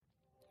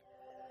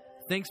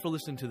Thanks for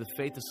listening to the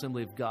Faith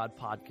Assembly of God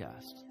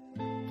podcast.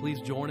 Please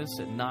join us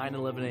at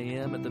 9:11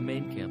 a.m. at the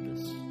main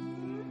campus,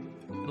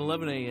 and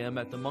 11 a.m.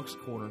 at the Moncks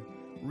Corner,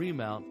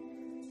 Remount,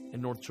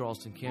 and North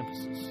Charleston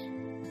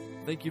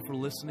campuses. Thank you for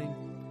listening,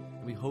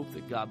 and we hope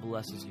that God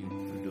blesses you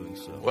through doing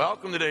so.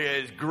 Welcome today.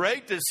 It's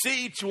great to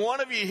see each one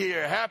of you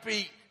here.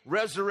 Happy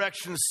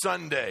Resurrection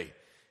Sunday.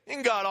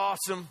 Isn't God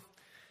awesome?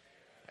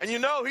 And you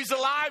know He's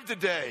alive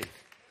today.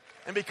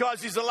 And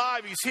because He's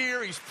alive, He's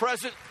here, He's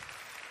present,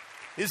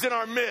 He's in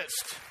our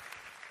midst.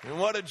 And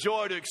what a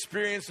joy to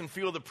experience and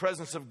feel the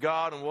presence of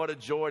God, and what a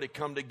joy to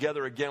come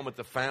together again with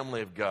the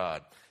family of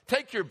God.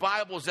 Take your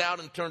Bibles out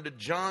and turn to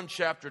John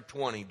chapter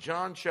 20.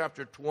 John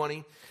chapter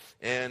 20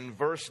 and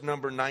verse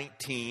number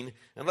 19.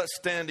 And let's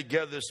stand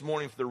together this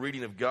morning for the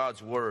reading of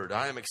God's Word.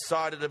 I am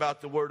excited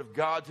about the Word of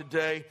God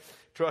today.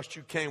 Trust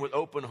you came with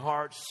open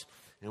hearts.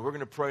 And we're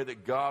going to pray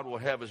that God will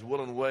have His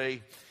will and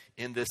way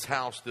in this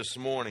house this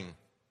morning.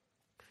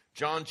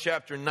 John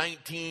chapter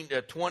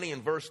 20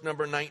 and verse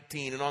number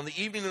 19. And on the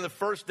evening of the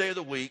first day of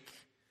the week,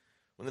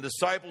 when the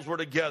disciples were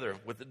together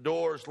with the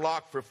doors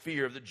locked for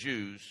fear of the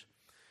Jews,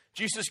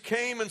 Jesus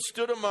came and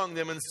stood among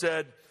them and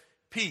said,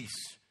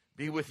 "Peace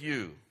be with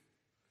you."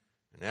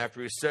 And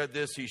after He said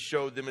this, He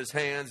showed them His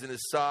hands and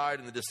His side,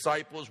 and the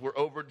disciples were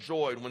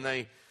overjoyed when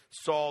they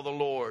saw the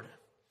Lord.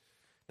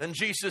 Then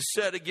Jesus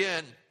said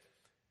again,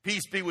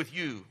 "Peace be with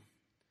you.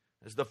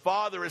 As the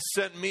Father has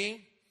sent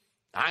me,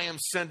 I am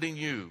sending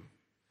you."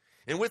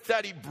 And with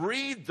that, He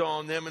breathed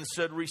on them and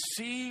said,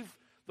 "Receive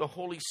the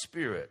Holy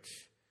Spirit.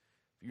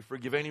 If you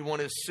forgive anyone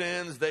his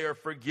sins, they are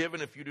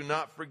forgiven. If you do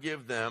not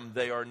forgive them,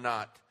 they are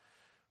not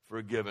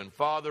forgiven."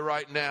 Father,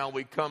 right now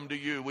we come to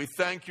you. We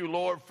thank you,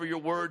 Lord, for your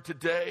word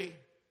today.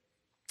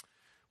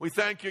 We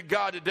thank you,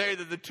 God, today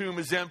that the tomb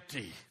is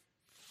empty.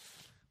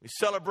 We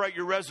celebrate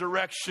your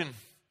resurrection.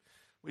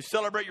 We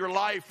celebrate your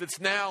life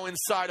that's now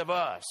inside of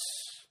us.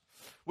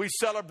 We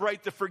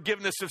celebrate the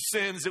forgiveness of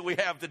sins that we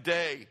have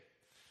today.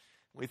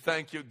 We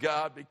thank you,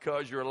 God,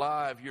 because you're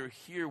alive. You're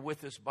here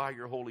with us by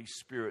your Holy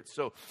Spirit.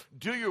 So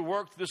do your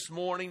work this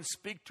morning.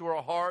 Speak to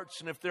our hearts.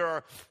 And if there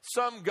are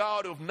some,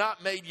 God, who have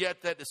not made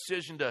yet that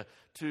decision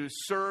to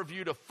serve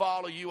you, to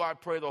follow you, I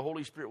pray the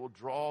Holy Spirit will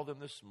draw them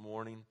this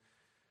morning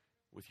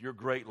with your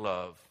great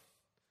love.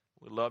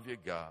 We love you,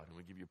 God, and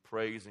we give you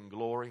praise and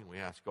glory. And we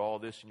ask all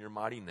this in your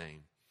mighty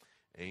name.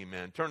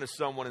 Amen. Turn to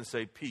someone and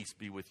say, "Peace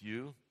be with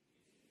you."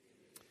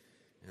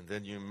 And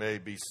then you may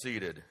be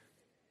seated.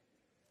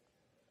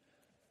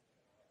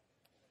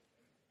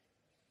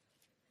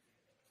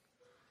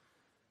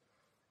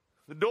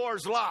 The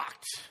door's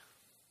locked.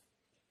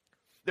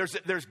 There's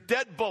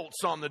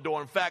deadbolts on the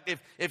door. In fact,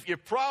 if you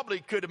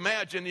probably could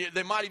imagine,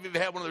 they might even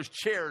have one of those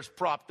chairs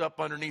propped up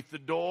underneath the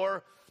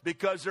door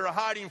because they're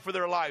hiding for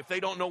their life.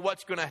 They don't know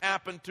what's going to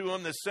happen to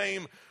them. The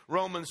same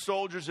Roman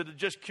soldiers that had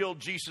just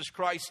killed Jesus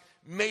Christ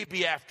may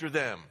be after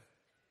them.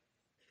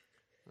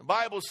 The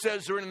Bible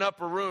says they're in an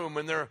upper room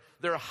and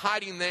they're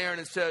hiding there, and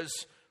it says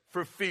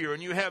for fear.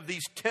 And you have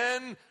these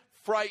 10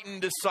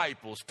 frightened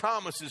disciples.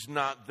 Thomas is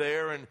not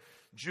there, and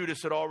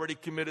Judas had already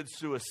committed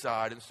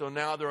suicide. And so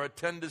now there are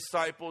 10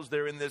 disciples.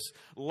 They're in this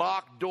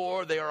locked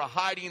door. They are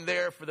hiding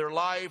there for their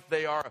life.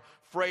 They are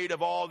afraid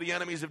of all the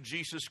enemies of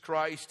Jesus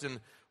Christ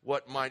and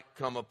what might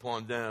come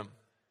upon them.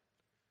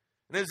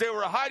 And as they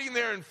were hiding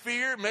there in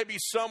fear, maybe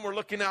some were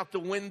looking out the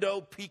window,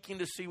 peeking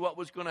to see what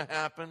was going to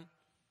happen.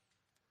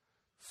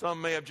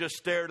 Some may have just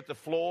stared at the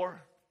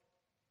floor.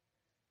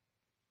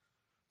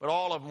 But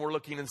all of them were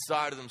looking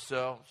inside of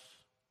themselves.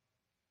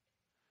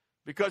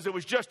 Because it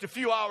was just a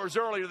few hours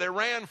earlier they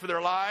ran for their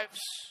lives.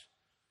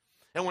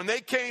 And when they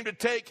came to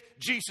take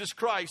Jesus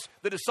Christ,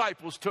 the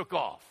disciples took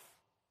off.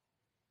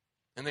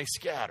 And they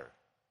scattered.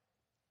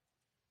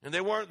 And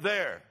they weren't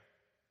there.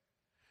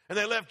 And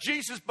they left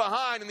Jesus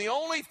behind. And the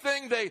only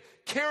thing they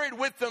carried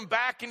with them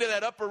back into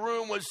that upper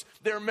room was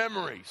their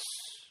memories.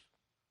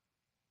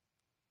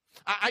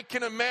 I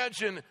can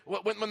imagine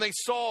when they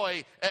saw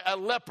a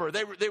leper,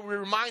 they were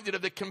reminded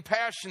of the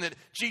compassion that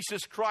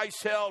Jesus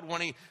Christ held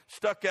when He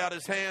stuck out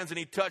His hands and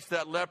He touched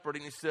that leper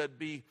and He said,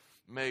 "Be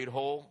made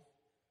whole."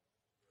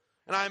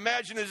 And I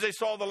imagine as they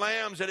saw the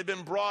lambs that had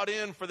been brought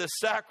in for the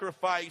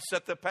sacrifice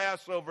at the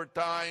Passover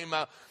time,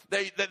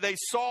 they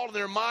saw in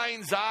their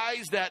mind's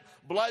eyes that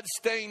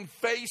blood-stained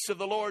face of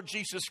the Lord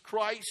Jesus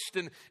Christ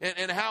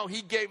and how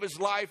He gave His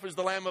life as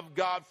the Lamb of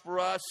God for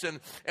us,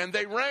 and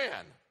they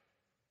ran.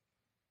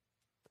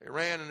 They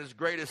ran in His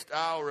greatest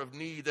hour of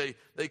need.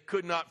 They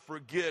could not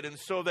forget. And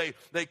so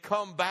they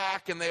come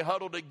back and they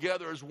huddle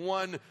together as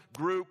one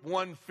group,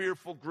 one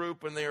fearful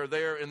group, and they are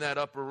there in that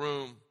upper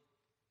room.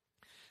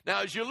 Now,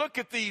 as you look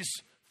at these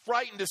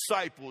frightened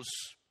disciples,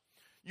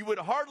 you would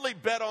hardly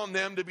bet on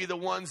them to be the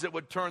ones that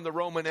would turn the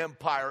Roman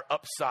Empire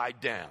upside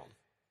down.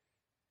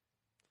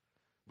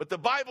 But the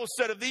Bible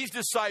said of these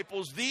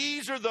disciples,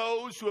 these are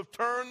those who have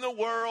turned the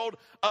world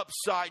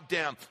upside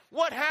down.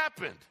 What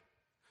happened?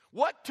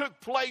 What took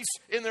place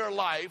in their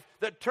life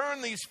that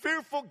turned these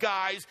fearful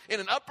guys in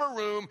an upper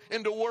room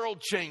into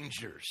world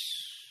changers?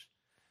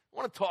 I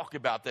want to talk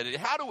about that.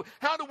 How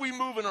do we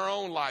move in our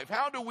own life?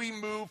 How do we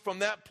move from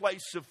that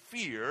place of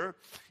fear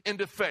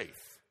into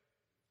faith?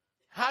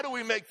 How do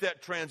we make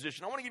that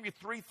transition? I want to give you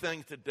 3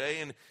 things today,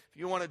 and if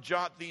you want to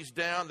jot these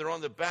down, they're on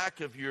the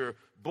back of your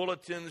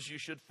bulletins. You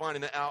should find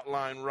an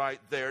outline right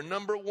there.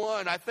 Number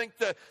 1, I think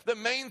the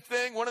main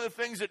thing, one of the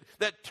things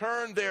that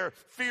turned their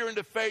fear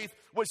into faith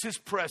was his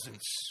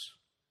presence.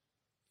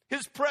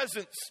 His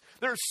presence.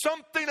 There's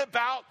something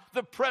about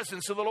the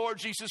presence of the Lord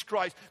Jesus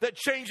Christ that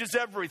changes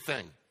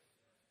everything.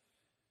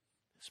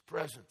 His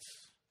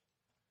presence.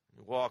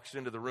 He walks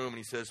into the room and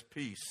he says,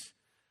 "Peace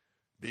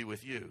be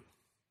with you."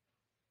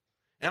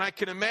 And I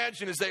can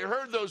imagine as they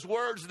heard those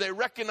words, they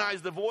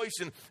recognized the voice,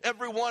 and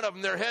every one of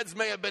them, their heads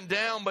may have been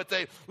down, but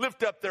they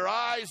lift up their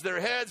eyes, their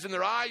heads, and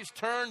their eyes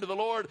turn to the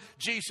Lord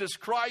Jesus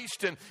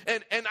Christ. And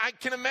I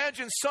can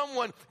imagine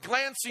someone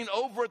glancing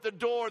over at the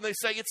door, and they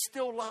say, "It's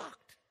still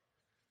locked.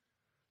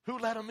 Who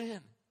let him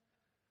in?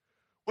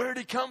 Where did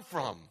he come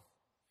from?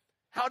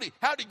 How did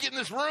he get in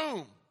this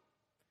room?"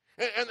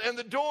 And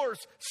the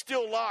door's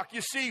still locked.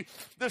 You see,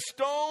 the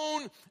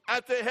stone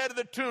at the head of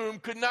the tomb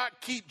could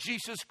not keep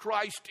Jesus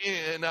Christ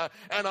in,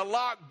 and a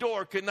locked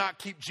door could not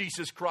keep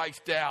Jesus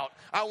Christ out.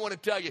 I want to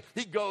tell you,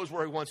 he goes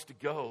where he wants to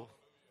go.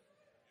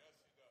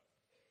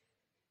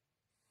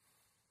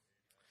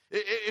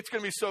 It's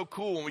going to be so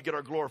cool when we get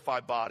our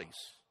glorified bodies.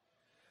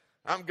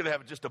 I'm going to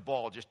have just a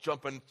ball, just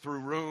jumping through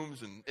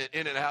rooms and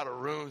in and out of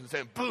rooms and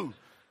saying, "Boo,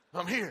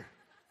 I'm here."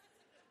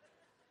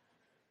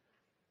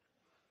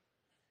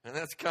 And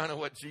that's kind of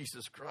what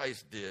Jesus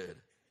Christ did.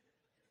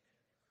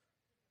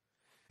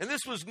 And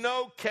this was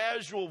no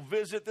casual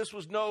visit. This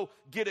was no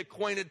get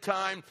acquainted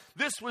time.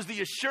 This was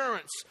the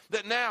assurance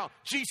that now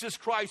Jesus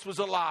Christ was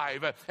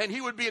alive, and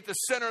he would be at the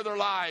center of their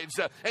lives,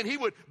 and he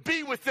would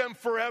be with them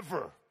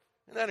forever.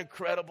 Isn't that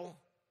incredible?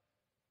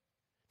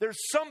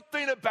 There's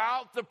something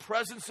about the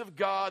presence of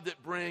God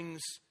that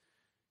brings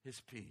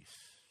his peace.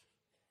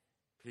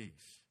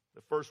 Peace.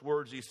 The first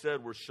words he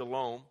said were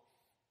shalom.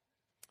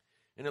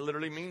 And it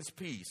literally means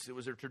peace. It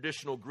was a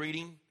traditional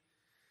greeting.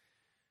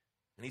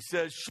 And he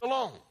says,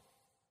 "Shalom,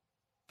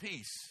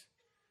 peace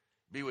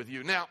be with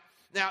you." Now,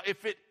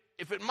 if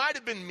it might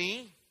have been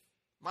me,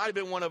 might have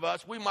been one of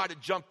us, we might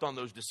have jumped on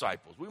those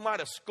disciples. We might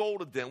have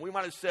scolded them. We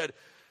might have said,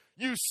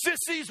 "You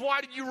sissies,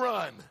 why did you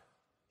run?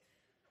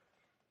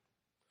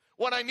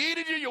 When I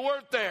needed you, you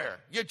weren't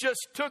there. You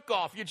just took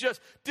off. You just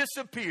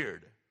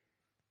disappeared."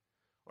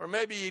 Or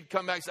maybe he'd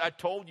come back and say, "I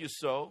told you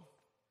so.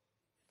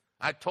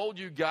 I told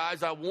you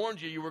guys, I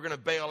warned you, you were going to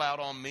bail out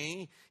on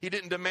me." He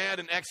didn't demand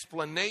an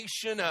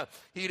explanation.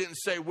 He didn't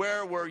say,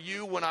 "Where were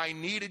you when I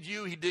needed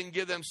you?" He didn't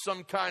give them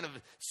some kind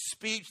of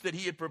speech that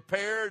he had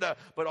prepared.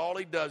 But all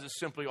he does is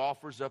simply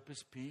offers up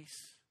his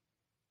peace.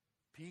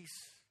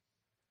 "Peace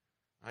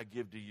I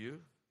give to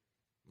you,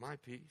 my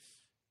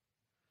peace."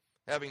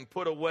 Having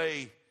put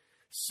away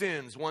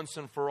sins once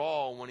and for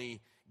all when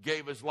he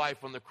gave his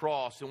life on the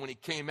cross, and when he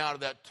came out of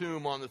that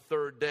tomb on the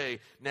 3rd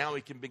day, now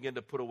he can begin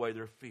to put away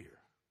their fear.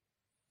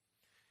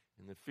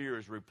 And the fear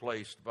is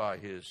replaced by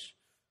his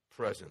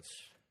presence.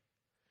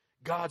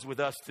 God's with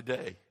us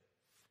today.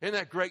 Isn't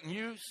that great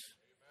news?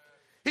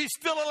 He's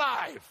still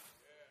alive.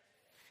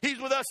 He's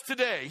with us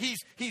today. He's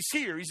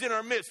here. He's in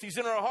our midst. He's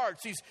in our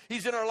hearts.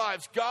 He's in our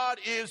lives. God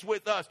is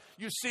with us.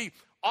 You see,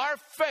 our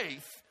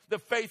faith, the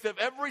faith of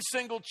every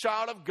single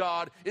child of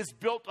God, is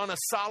built on a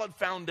solid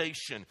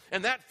foundation.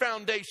 And that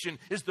foundation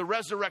is the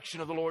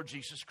resurrection of the Lord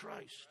Jesus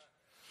Christ.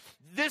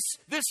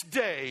 This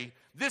day,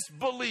 this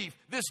belief,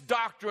 this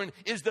doctrine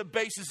is the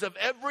basis of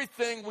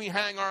everything we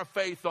hang our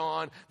faith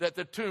on, that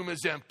the tomb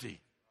is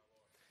empty.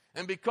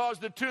 And because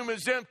the tomb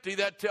is empty,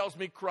 that tells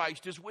me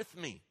Christ is with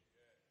me.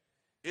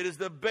 It is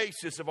the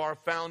basis of our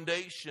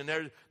foundation.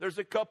 There's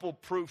a couple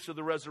proofs of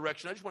the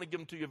resurrection. I just want to give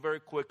them to you very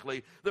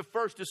quickly. The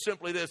first is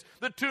simply this: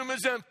 the tomb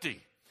is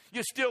empty.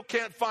 You still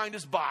can't find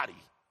his body.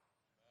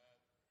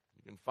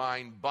 You can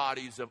find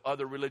bodies of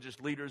other religious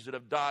leaders that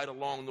have died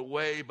along the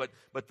way, but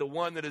the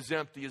one that is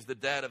empty is the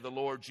dead of the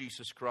Lord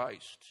Jesus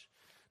Christ.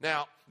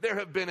 Now, there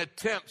have been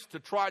attempts to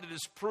try to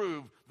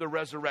disprove the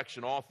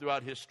resurrection all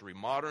throughout history.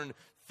 Modern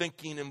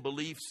thinking and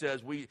belief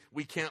says we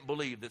can't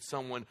believe that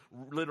someone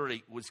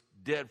literally was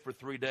dead for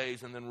 3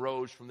 days and then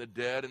rose from the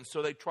dead, and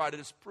so they try to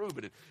disprove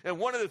it. And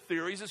one of the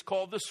theories is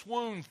called the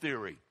swoon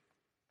theory.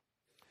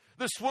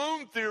 The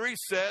swoon theory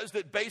says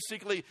that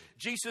basically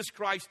Jesus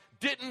Christ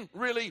didn't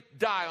really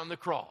die on the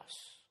cross.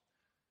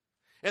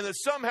 And that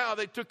somehow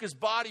they took his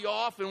body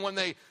off, and when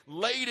they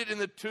laid it in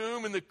the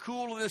tomb, in the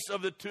coolness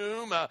of the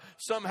tomb,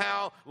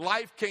 somehow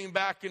life came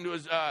back into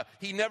his,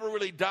 he never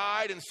really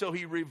died, and so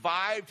he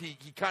revived. He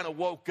kind of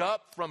woke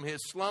up from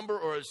his slumber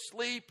or his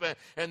sleep,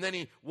 and then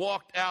he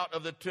walked out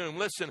of the tomb.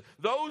 Listen,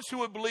 those who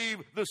would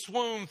believe the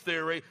swoon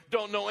theory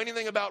don't know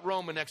anything about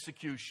Roman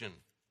execution.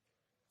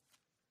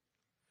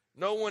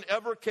 No one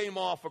ever came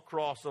off a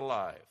cross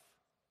alive.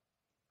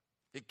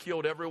 It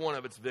killed every one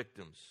of its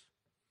victims.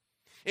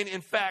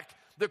 In fact,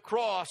 the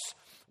cross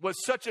was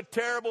such a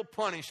terrible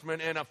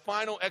punishment and a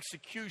final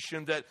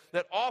execution that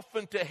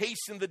often, to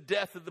hasten the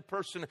death of the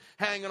person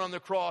hanging on the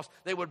cross,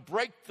 they would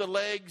break the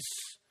legs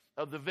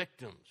of the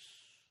victims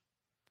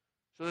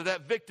so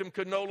that victim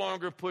could no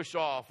longer push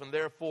off, and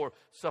therefore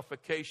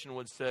suffocation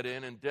would set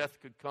in and death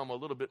could come a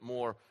little bit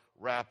more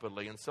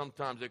rapidly. And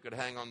sometimes they could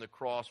hang on the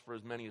cross for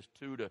as many as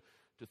 2 to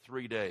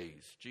 3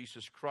 days.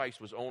 Jesus Christ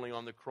was only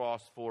on the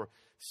cross for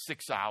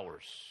 6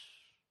 hours.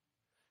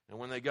 And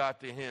when they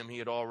got to him, he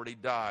had already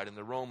died. And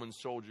the Roman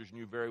soldiers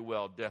knew very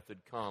well death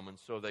had come. And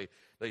so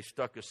they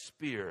stuck a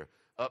spear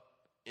up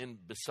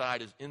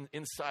inside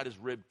his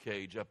rib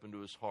cage up into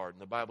his heart.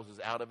 And the Bible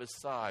says out of his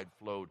side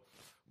flowed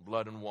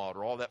blood and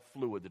water. All that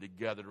fluid that had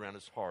gathered around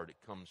his heart, it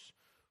comes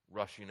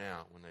rushing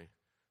out when they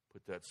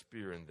put that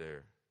spear in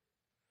there.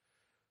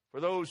 For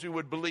those who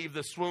would believe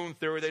the swoon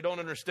theory, they don't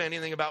understand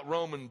anything about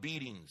Roman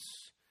beatings.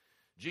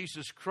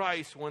 Jesus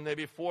Christ,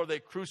 before they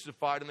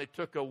crucified him, they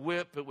took a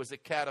whip. It was a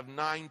cat of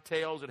 9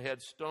 tails. It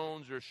had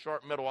stones or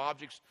sharp metal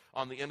objects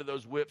on the end of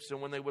those whips.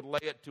 And when they would lay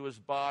it to his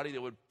body, they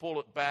would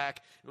pull it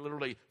back and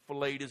literally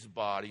filleted his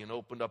body and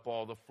opened up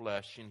all the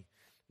flesh. And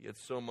he had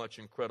so much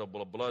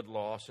incredible blood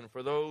loss. And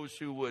for those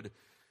who would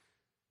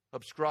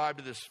subscribe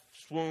to this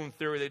swoon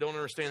theory, they don't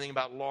understand anything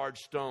about large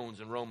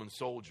stones and Roman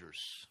soldiers.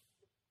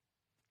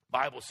 The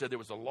Bible said there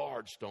was a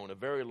large stone, a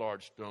very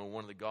large stone,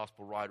 one of the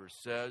gospel writers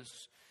says.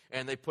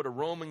 And they put a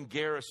Roman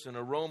garrison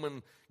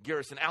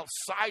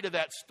outside of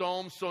that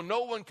stone so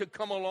no one could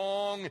come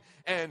along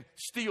and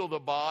steal the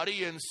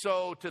body. And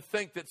so to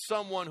think that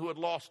someone who had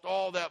lost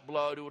all that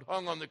blood, who had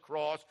hung on the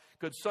cross,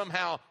 could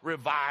somehow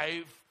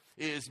revive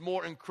is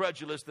more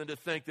incredulous than to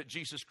think that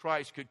Jesus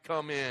Christ could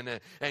come in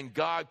and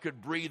God could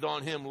breathe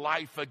on him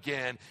life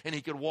again and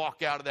he could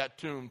walk out of that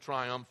tomb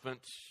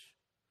triumphant.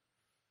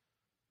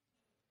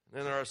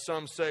 Then there are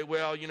some say,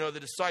 well, the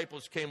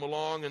disciples came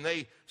along and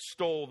they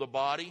stole the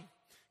body.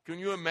 Can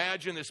you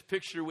imagine this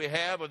picture we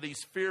have of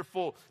these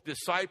fearful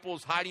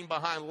disciples hiding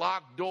behind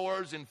locked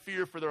doors in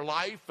fear for their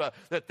life,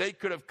 that they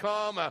could have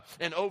come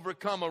and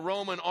overcome a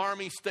Roman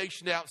army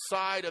stationed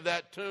outside of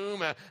that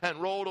tomb and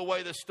rolled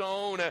away the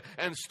stone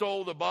and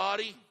stole the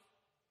body?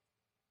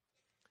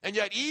 And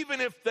yet,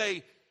 even if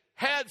they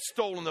had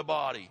stolen the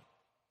body,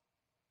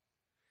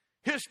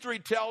 history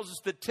tells us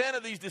that 10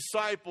 of these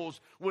disciples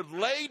would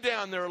lay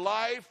down their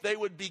life. They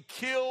would be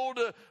killed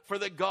for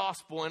the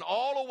gospel. And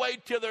all the way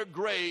to their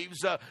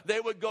graves, they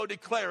would go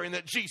declaring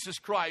that Jesus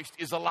Christ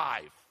is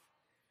alive.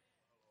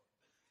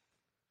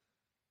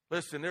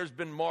 Listen, there's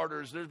been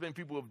martyrs. There's been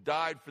people who have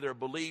died for their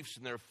beliefs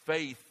and their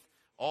faith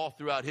all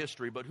throughout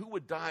history. But who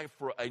would die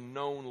for a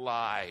known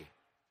lie?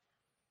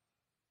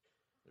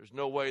 There's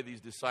no way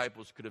these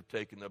disciples could have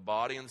taken the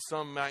body. And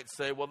some might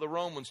say, well, the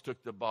Romans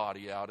took the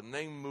body out and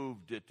they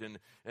moved it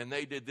and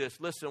they did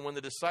this. Listen, when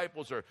the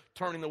disciples are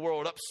turning the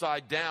world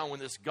upside down, when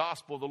this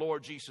gospel of the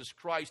Lord Jesus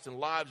Christ and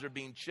lives are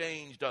being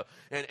changed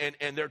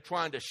and they're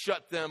trying to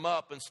shut them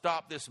up and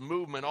stop this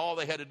movement, all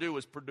they had to do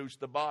was produce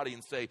the body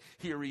and say,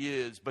 here he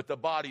is. But the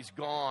body's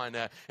gone.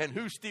 And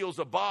who steals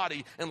a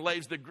body and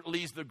leaves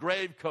the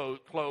grave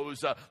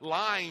clothes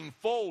lying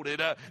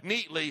folded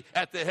neatly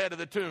at the head of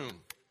the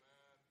tomb?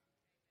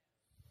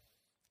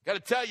 Got to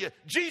tell you,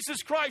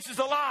 Jesus Christ is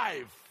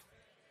alive.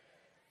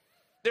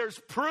 There's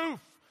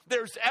proof,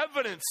 there's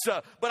evidence,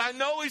 but I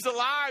know he's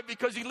alive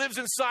because he lives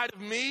inside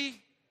of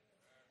me.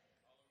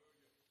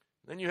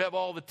 Then you have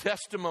all the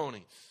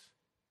testimonies.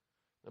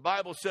 The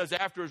Bible says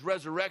after his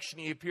resurrection,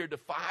 he appeared to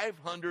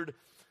 500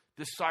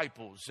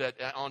 disciples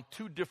on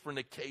 2 different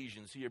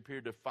occasions. He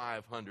appeared to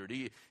 500.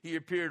 He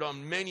appeared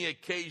on many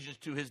occasions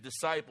to his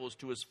disciples,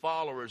 to his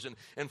followers,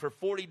 and for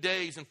 40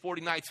 days and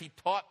 40 nights he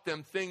taught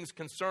them things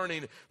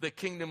concerning the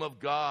kingdom of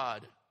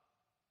God.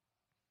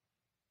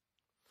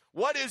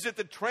 What is it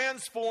that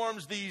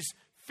transforms these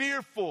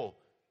fearful,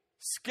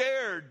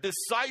 scared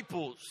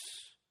disciples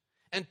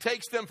and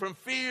takes them from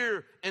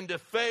fear into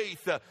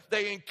faith?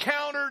 They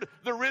encountered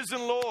the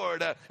risen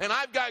Lord. And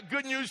I've got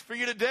good news for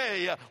you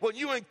today. When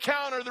you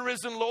encounter the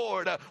risen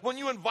Lord, when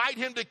you invite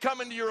him to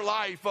come into your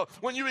life,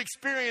 when you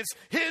experience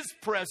his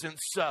presence,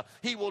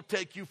 he will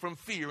take you from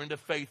fear into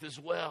faith as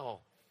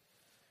well.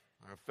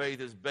 Our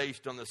faith is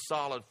based on the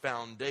solid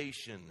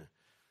foundation.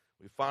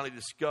 We finally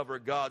discover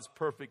God's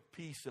perfect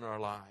peace in our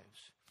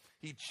lives.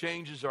 He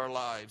changes our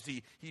lives.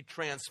 He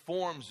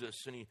transforms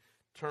us and he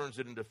turns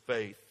it into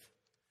faith.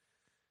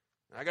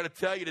 I got to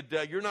tell you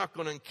today, you're not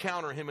going to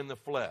encounter him in the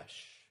flesh.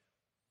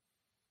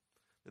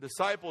 The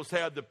disciples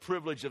had the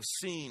privilege of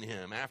seeing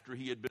him after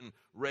he had been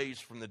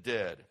raised from the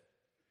dead.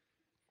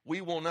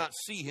 We will not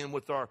see him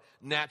with our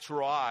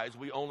natural eyes.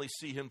 We only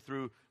see him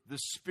through the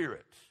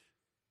Spirit.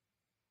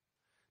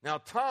 Now,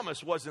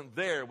 Thomas wasn't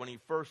there when he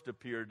first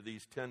appeared to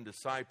these 10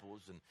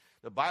 disciples. And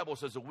the Bible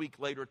says a week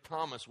later,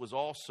 Thomas was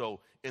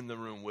also in the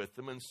room with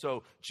them. And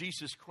so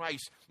Jesus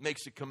Christ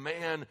makes a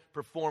command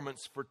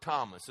performance for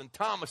Thomas. And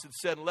Thomas had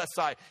said, unless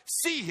I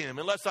see him,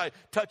 unless I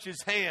touch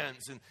his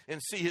hands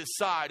and see his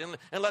side,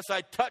 unless I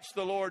touch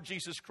the Lord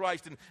Jesus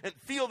Christ and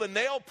feel the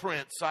nail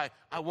prints,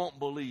 I won't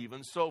believe.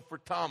 And so for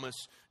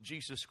Thomas,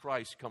 Jesus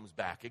Christ comes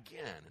back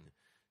again and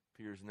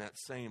appears in that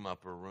same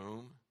upper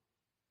room.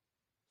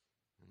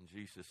 And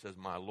Jesus says,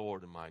 my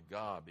Lord and my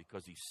God,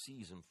 because he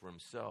sees him for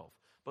himself.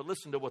 But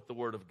listen to what the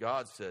Word of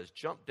God says.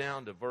 Jump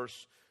down to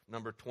verse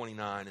number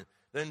 29. And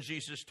then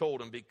Jesus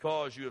told him,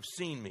 because you have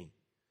seen me,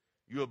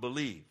 you have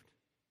believed.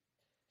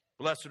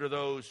 Blessed are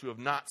those who have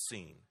not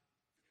seen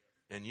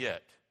and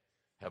yet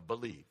have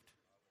believed.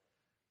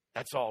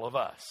 That's all of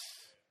us.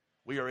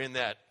 We are in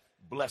that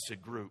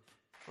blessed group.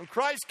 When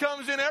Christ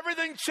comes in,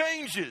 everything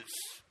changes.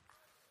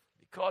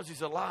 Because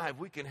he's alive,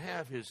 we can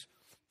have his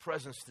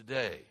presence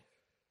today.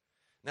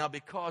 Now,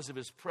 because of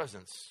his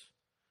presence,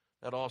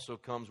 that also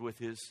comes with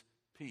his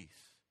peace.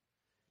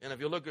 And if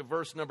you look at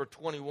verse number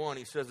 21,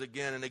 he says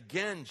again, and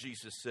again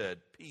Jesus said,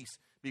 peace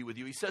be with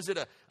you. He says it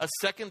a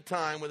second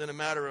time within a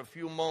matter of a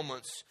few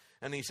moments.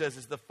 And he says,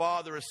 as the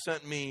Father has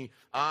sent me,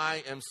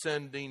 I am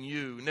sending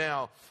you.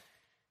 Now,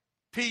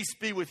 peace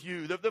be with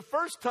you. The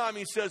first time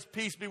he says,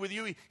 peace be with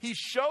you, he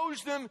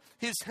shows them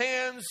his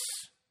hands,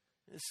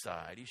 his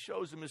side. He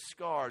shows them his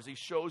scars. He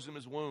shows them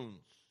his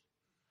wounds.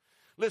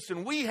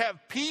 Listen, we have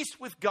peace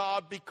with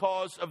God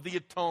because of the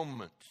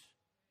atonement.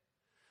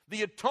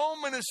 The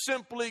atonement is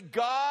simply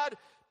God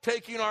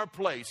taking our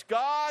place,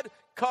 God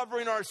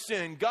covering our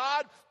sin,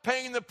 God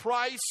paying the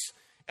price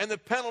and the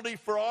penalty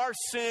for our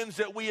sins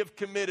that we have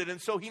committed.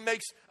 And so he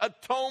makes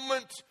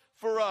atonement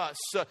for us.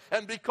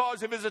 And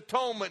because of his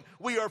atonement,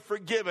 we are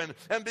forgiven.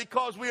 And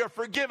because we are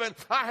forgiven,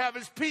 I have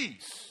his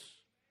peace.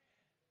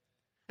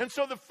 And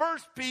so the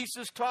first piece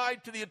is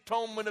tied to the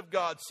atonement of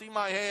God. See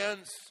my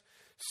hands,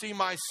 see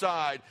my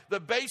side. The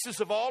basis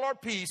of all our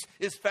peace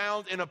is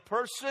found in a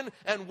person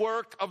and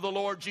work of the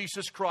Lord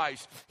Jesus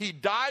Christ. He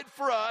died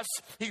for us.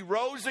 He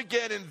rose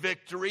again in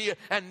victory.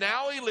 And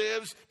now he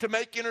lives to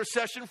make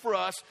intercession for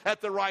us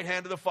at the right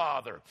hand of the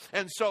Father.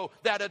 And so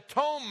that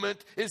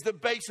atonement is the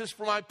basis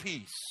for my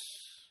peace.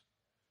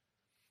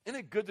 Isn't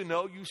it good to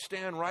know you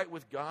stand right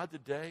with God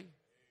today?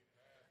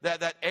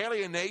 That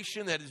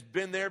alienation that has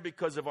been there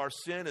because of our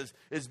sin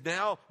is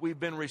now we've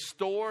been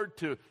restored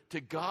to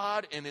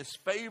God and his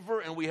favor,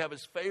 and we have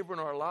his favor in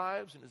our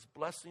lives and his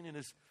blessing and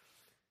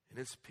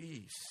his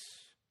peace.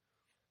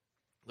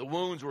 The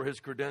wounds were his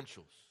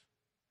credentials.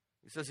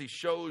 He says he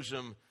shows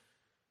them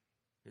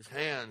his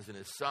hands and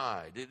his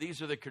side.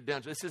 These are the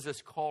credentials. This is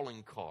his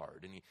calling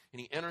card. And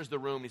he enters the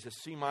room and he says,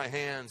 see my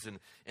hands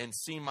and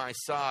see my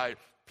side.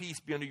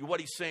 Peace be unto you. What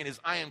he's saying is,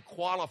 I am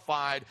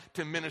qualified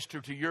to minister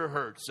to your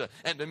hurts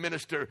and to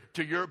minister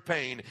to your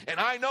pain. And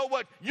I know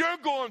what you're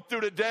going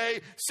through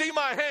today. See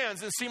my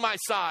hands and see my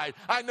side.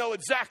 I know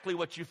exactly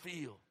what you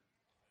feel.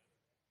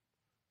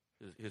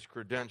 His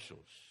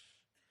credentials.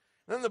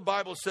 Then the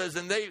Bible says,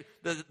 and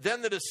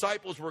then the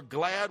disciples were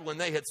glad when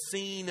they had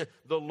seen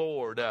the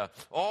Lord.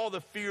 All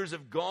the fears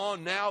have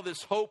gone. Now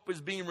this hope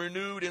is being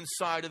renewed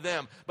inside of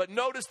them. But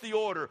notice the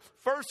order.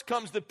 First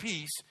comes the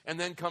peace, and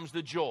then comes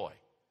the joy.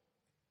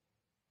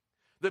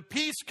 The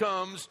peace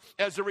comes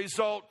as a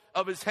result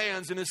of his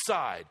hands and his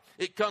side.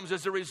 It comes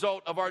as a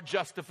result of our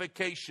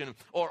justification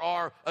or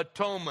our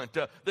atonement.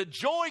 The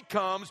joy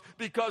comes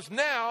because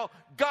now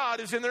God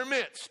is in their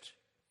midst.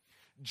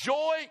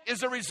 Joy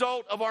is a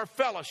result of our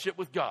fellowship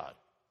with God.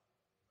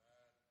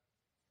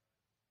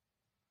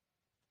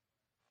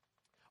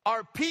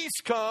 Our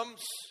peace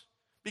comes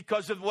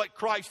because of what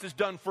Christ has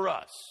done for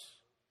us.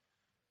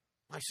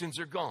 My sins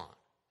are gone.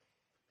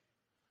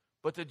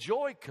 But the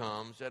joy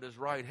comes at his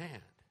right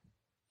hand.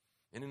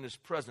 And in his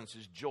presence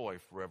is joy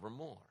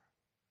forevermore.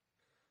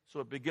 So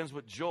it begins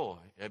with joy.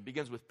 It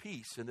begins with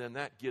peace. And then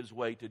that gives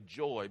way to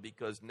joy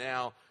because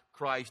now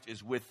Christ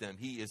is with them.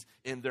 He is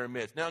in their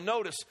midst. Now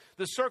notice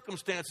the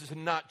circumstances have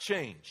not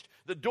changed.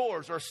 The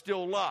doors are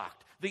still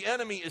locked. The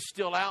enemy is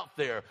still out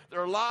there.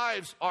 Their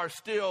lives are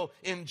still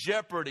in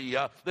jeopardy.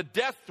 The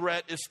death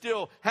threat is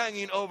still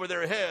hanging over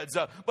their heads.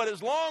 But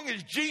as long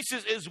as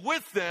Jesus is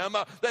with them,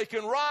 they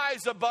can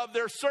rise above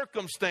their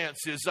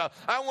circumstances.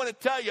 I want to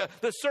tell you,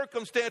 the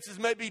circumstances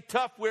may be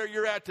tough where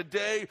you're at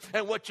today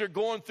and what you're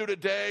going through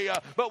today.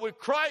 But with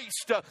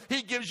Christ,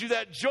 he gives you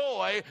that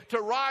joy to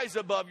rise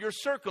above your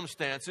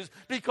circumstances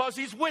because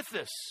he's with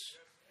us.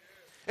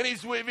 And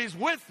if he's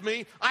with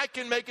me, I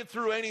can make it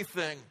through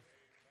anything.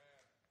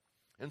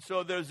 And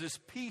so there's this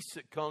peace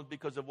that comes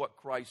because of what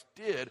Christ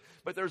did,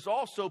 but there's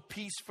also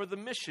peace for the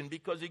mission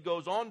because he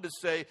goes on to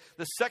say,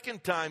 the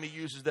second time he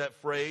uses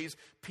that phrase,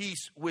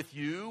 peace with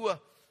you,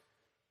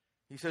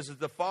 he says, as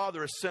the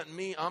Father has sent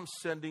me, I'm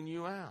sending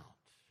you out.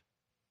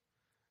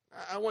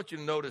 I want you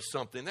to notice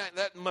something.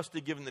 That must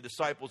have given the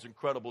disciples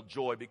incredible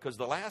joy, because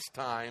the last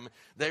time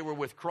they were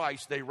with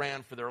Christ, they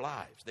ran for their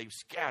lives. They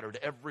scattered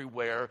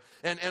everywhere.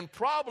 And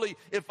probably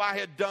if I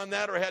had done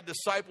that or had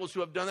disciples who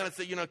have done that, I'd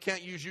say,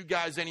 can't use you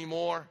guys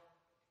anymore.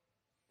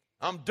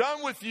 I'm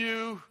done with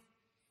you.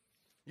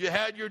 You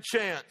had your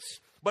chance.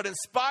 But in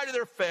spite of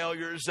their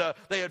failures,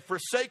 they had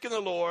forsaken the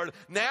Lord.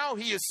 Now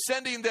he is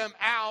sending them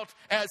out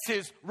as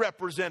his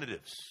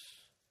representatives.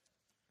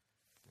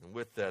 And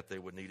with that, they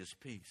would need his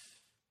peace.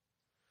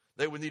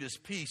 They would need his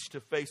peace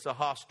to face a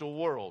hostile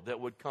world that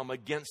would come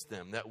against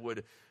them, that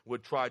would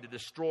try to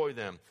destroy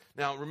them.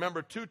 Now,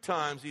 remember, 2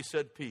 times he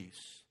said peace.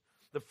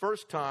 The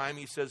first time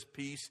he says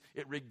peace,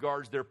 it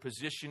regards their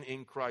position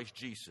in Christ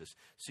Jesus.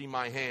 See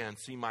my hand,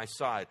 see my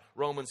side.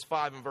 Romans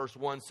 5 and verse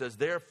 1 says,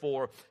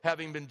 therefore,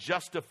 having been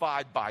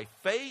justified by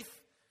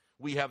faith,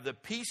 we have the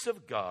peace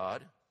of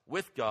God,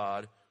 with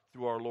God,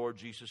 through our Lord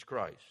Jesus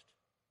Christ.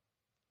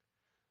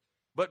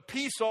 But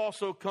peace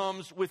also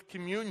comes with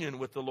communion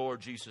with the Lord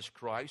Jesus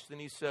Christ.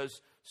 And he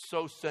says,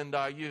 so send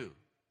I you.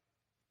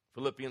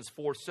 Philippians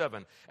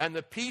 4:7. And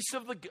the peace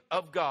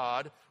of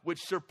God, which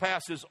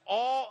surpasses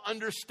all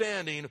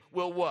understanding,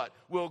 will what?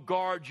 Will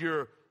guard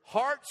your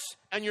hearts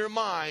and your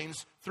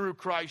minds through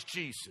Christ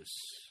Jesus.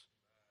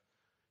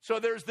 So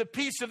there's the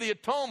peace of the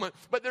atonement,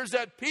 but there's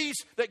that peace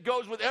that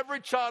goes with every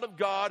child of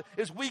God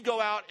as we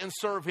go out and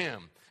serve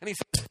him. And he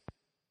says,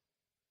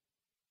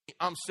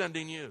 I'm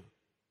sending you.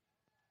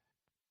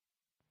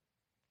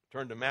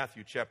 Turn to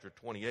Matthew chapter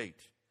 28.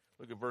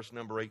 Look at verse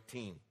number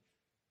 18.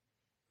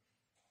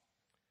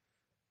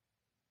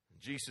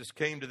 Jesus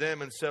came to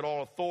them and said,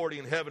 all authority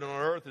in heaven and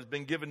on earth has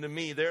been given to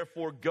me.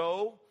 Therefore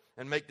go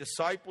and make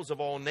disciples of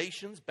all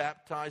nations,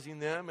 baptizing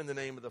them in the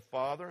name of the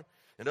Father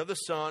and of the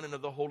Son and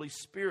of the Holy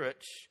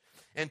Spirit,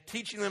 and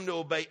teaching them to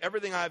obey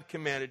everything I have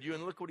commanded you.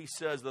 And look what he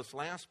says, this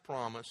last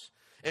promise.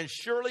 And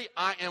surely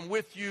I am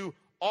with you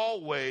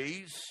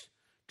always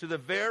to the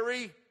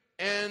very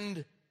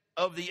end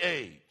of the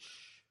age.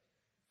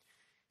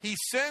 He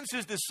sends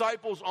his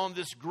disciples on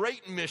this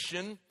great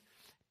mission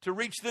to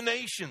reach the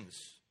nations.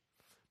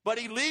 But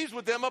he leaves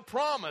with them a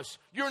promise.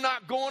 You're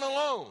not going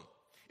alone.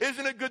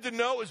 Isn't it good to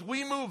know as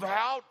we move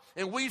out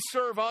and we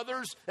serve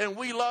others and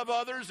we love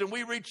others and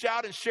we reach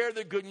out and share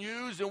the good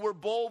news and we're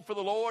bold for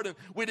the Lord and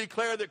we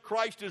declare that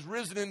Christ is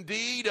risen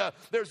indeed,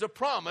 there's a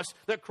promise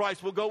that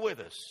Christ will go with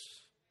us.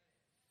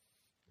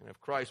 And if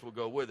Christ will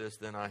go with us,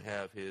 then I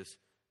have his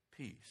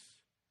peace.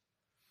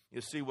 You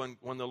see, when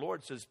the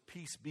Lord says,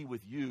 peace be with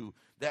you,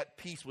 that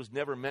peace was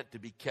never meant to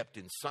be kept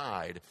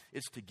inside.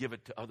 It's to give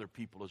it to other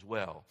people as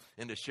well.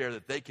 And to share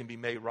that they can be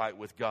made right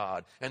with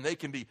God. And they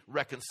can be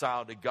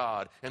reconciled to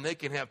God. And they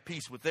can have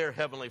peace with their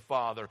Heavenly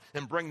Father.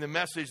 And bring the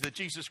message that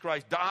Jesus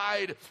Christ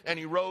died and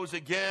he rose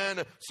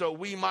again so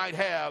we might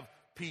have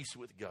peace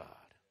with God.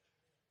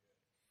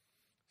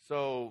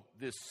 So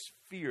this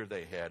fear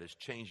they had is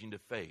changing to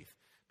faith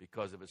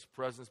because of his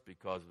presence,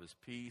 because of his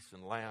peace,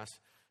 and last,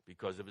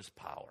 because of his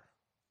power.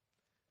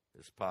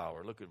 His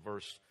power. Look at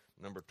verse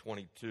number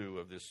 22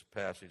 of this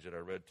passage that I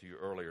read to you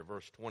earlier.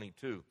 Verse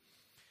 22.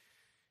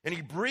 And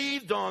he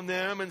breathed on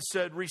them and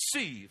said,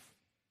 receive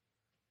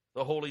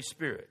the Holy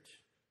Spirit.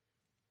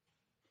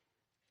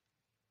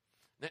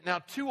 Now,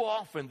 too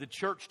often the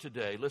church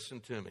today, listen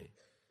to me,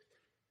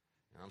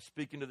 I'm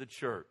speaking to the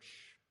church,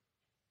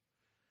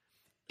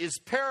 is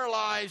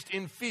paralyzed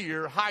in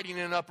fear, hiding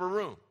in an upper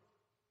room.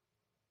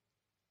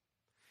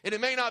 And it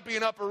may not be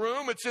an upper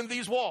room, it's in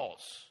these walls.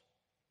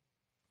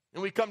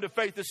 And we come to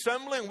Faith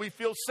Assembly and we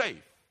feel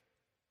safe.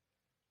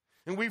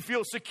 And we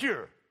feel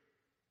secure.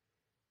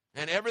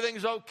 And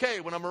everything's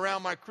okay when I'm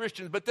around my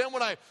Christians. But then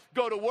when I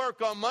go to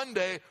work on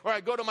Monday, or I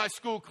go to my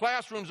school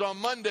classrooms on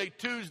Monday,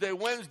 Tuesday,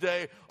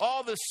 Wednesday, all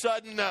of a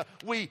sudden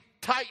we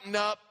tighten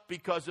up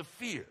because of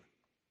fear.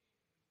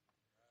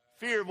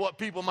 Fear of what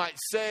people might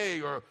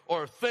say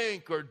or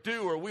think or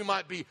do, or we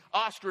might be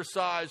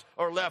ostracized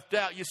or left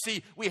out. You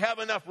see, we have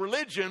enough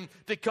religion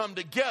to come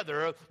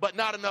together, but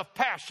not enough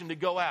passion to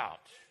go out.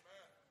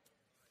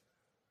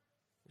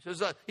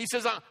 He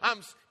says,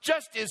 I'm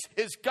just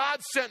as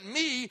God sent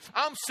me,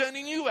 I'm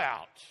sending you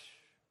out.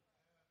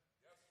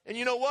 And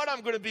you know what?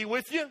 I'm going to be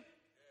with you.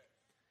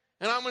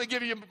 And I'm going to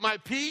give you my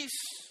peace.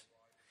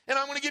 And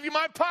I'm going to give you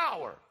my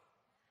power.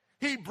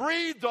 He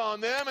breathed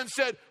on them and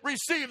said,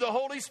 receive the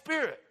Holy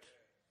Spirit.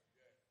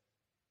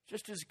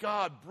 Just as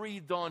God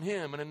breathed on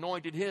him and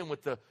anointed him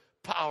with the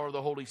power of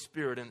the Holy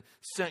Spirit and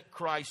sent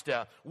Christ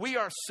out. We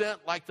are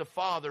sent like the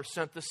Father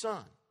sent the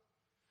Son.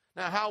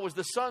 Now, how was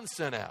the Son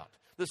sent out?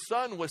 The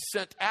Son was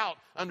sent out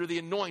under the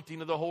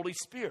anointing of the Holy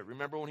Spirit.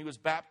 Remember when he was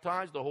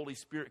baptized, the Holy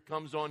Spirit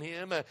comes on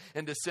him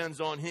and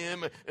descends on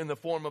him in the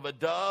form of a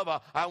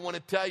dove. I want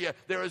to tell you,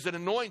 there is an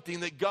anointing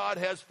that God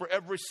has for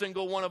every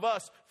single one of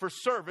us for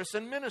service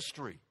and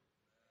ministry.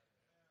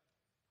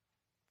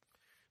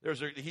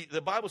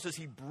 The Bible says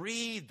he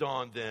breathed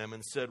on them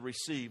and said,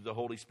 receive the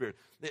Holy Spirit.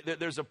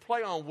 There's a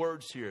play on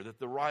words here that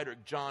the writer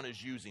John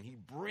is using. He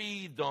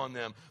breathed on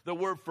them. The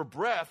word for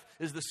breath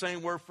is the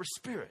same word for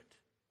spirit.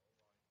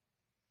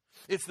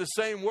 It's the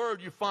same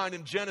word you find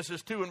in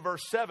Genesis 2 and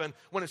verse 7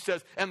 when it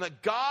says, and the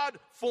God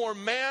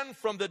formed man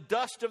from the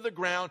dust of the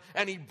ground,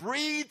 and he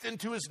breathed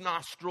into his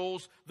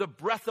nostrils the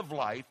breath of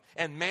life,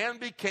 and man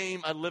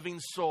became a living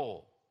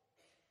soul.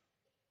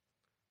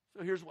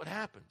 So here's what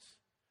happens.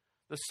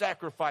 The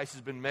sacrifice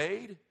has been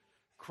made.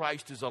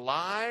 Christ is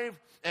alive,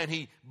 and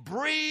he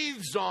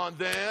breathes on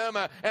them,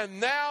 and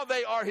now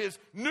they are his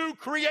new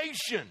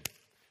creation.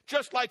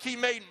 Just like he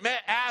made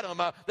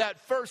Adam, that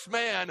first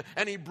man,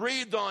 and he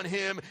breathed on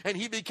him, and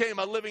he became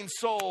a living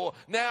soul.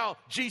 Now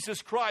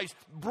Jesus Christ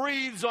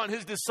breathes on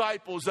his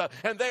disciples,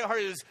 and they are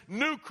his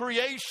new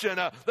creation.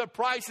 The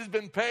price has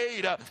been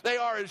paid. They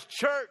are his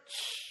church.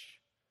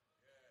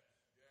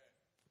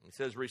 He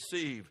says,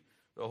 receive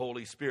the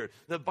Holy Spirit.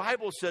 The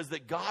Bible says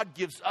that God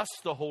gives us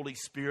the Holy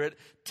Spirit,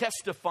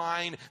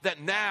 testifying that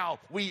now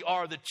we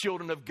are the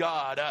children of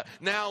God.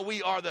 Now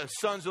we are the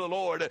sons of the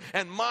Lord.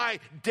 And my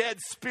dead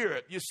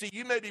spirit, you see,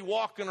 you may be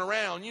walking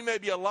around, you may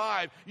be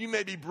alive, you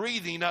may be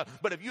breathing,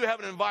 but if you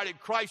haven't invited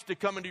Christ to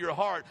come into your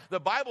heart,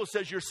 the Bible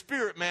says your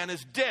spirit man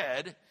is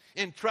dead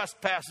in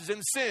trespasses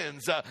and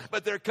sins.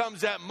 But there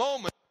comes that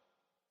moment,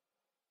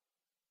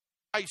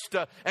 Christ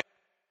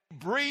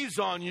breathes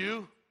on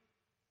you,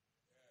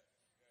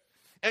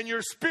 and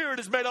your spirit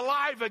is made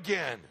alive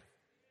again.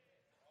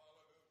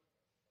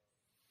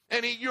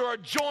 And you are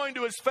joined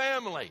to his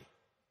family.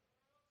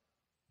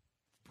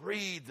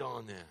 Breathed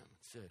on them.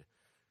 It said,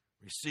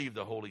 receive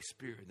the Holy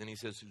Spirit. Then he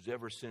says,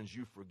 whosever sins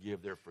you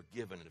forgive, they're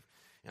forgiven.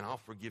 And I'll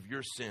forgive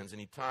your sins.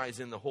 And he ties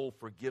in the whole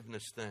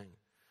forgiveness thing.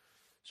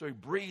 So he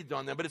breathed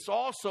on them. But it's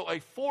also a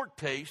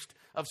foretaste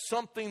of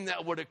something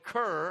that would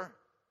occur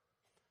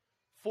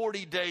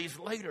 40 days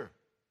later,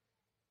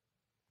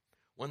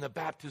 when the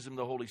baptism of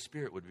the Holy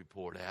Spirit would be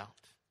poured out.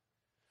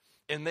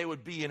 And they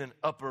would be in an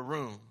upper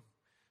room,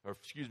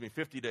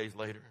 50 days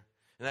later.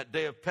 And that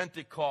day of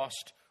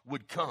Pentecost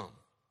would come.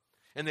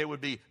 And they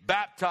would be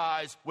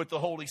baptized with the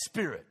Holy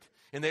Spirit.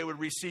 And they would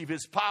receive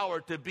his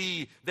power to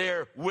be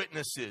their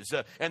witnesses.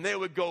 And they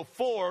would go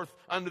forth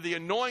under the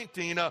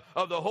anointing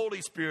of the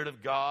Holy Spirit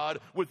of God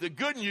with the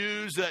good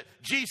news that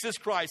Jesus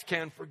Christ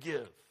can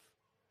forgive.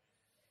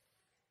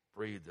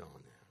 Breathed on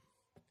them.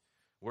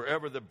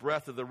 Wherever the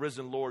breath of the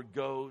risen Lord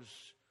goes,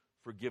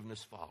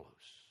 forgiveness follows.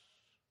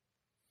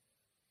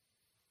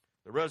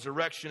 The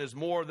resurrection is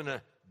more than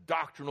a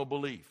doctrinal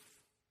belief.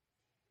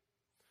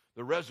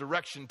 The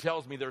resurrection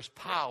tells me there's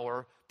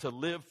power to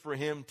live for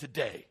him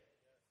today.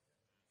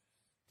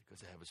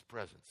 Because I have his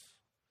presence.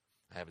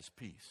 I have his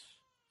peace.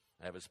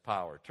 I have his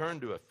power.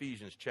 Turn to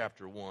Ephesians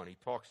chapter 1. He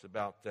talks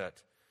about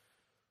that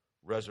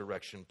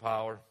resurrection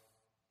power.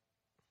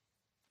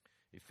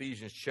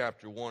 Ephesians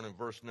chapter 1 and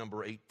verse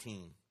number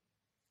 18.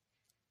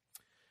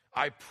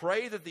 I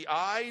pray that the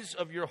eyes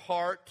of your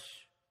heart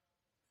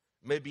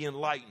may be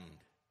enlightened,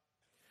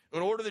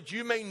 in order that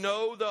you may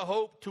know the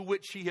hope to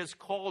which he has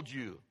called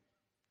you,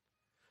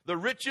 the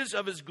riches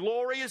of his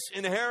glorious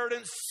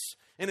inheritance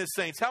in his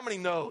saints. How many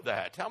know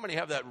that? How many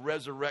have that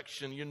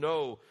resurrection? You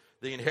know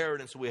the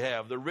inheritance we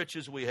have, the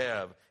riches we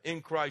have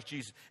in Christ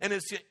Jesus. And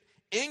it's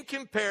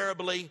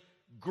incomparably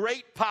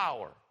great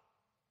power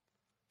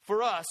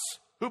for us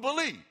who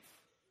believe.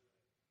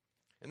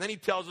 And then he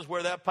tells us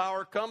where that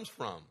power comes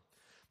from.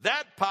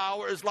 That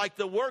power is like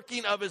the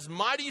working of his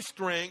mighty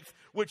strength,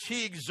 which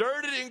he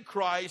exerted in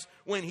Christ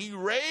when he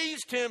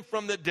raised him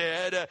from the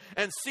dead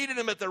and seated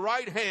him at the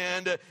right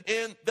hand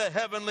in the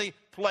heavenly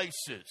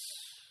places.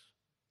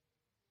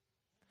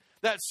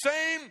 That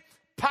same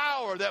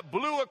power that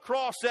blew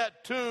across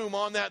that tomb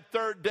on that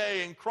third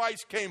day, and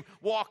Christ came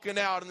walking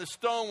out, and the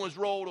stone was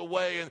rolled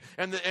away,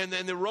 and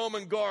the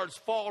Roman guards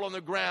fall on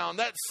the ground.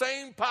 That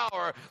same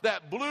power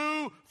that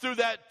blew through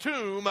that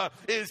tomb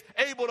is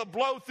able to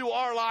blow through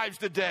our lives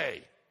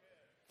today.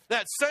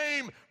 That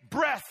same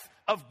breath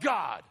of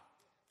God.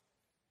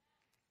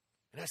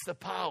 And that's the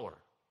power.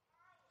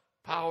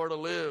 Power to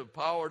live,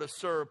 power to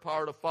serve,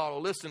 power to follow.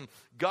 Listen,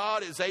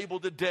 God is able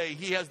today.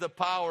 He has the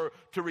power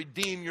to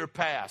redeem your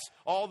past.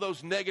 All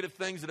those negative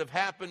things that have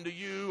happened to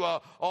you,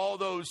 all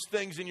those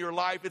things in your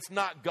life, it's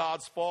not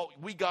God's fault.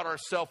 We got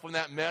ourselves in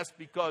that mess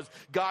because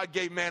God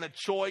gave man a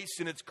choice,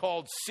 and it's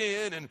called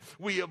sin, and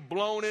we have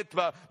blown it.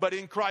 But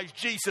in Christ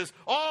Jesus,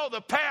 all the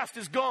past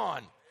is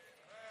gone.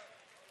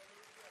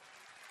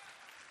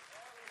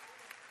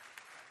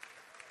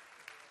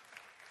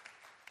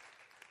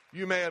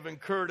 You may have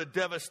incurred a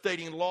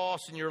devastating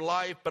loss in your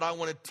life, but I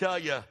want to tell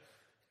you,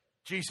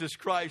 Jesus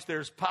Christ,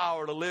 there's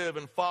power to live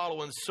and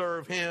follow and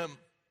serve him.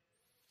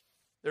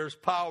 There's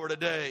power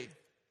today.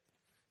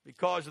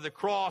 Because of the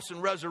cross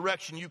and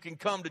resurrection, you can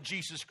come to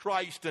Jesus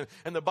Christ.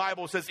 And the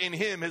Bible says in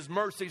him, his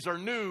mercies are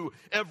new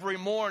every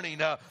morning.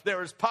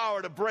 There is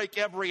power to break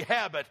every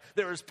habit.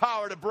 There is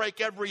power to break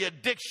every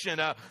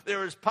addiction.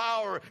 There is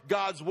power,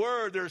 God's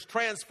word. There's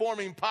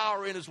transforming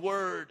power in his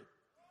word.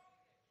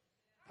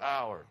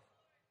 Power.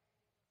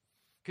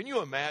 Can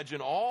you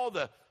imagine all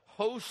the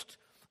host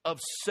of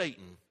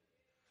Satan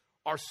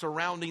are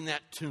surrounding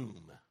that tomb?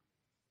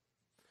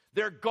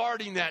 They're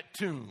guarding that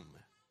tomb.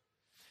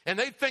 And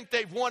they think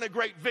they've won a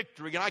great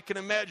victory. And I can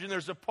imagine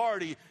there's a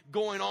party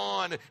going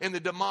on in the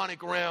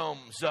demonic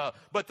realms.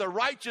 But the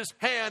righteous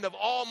hand of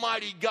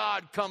Almighty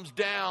God comes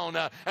down.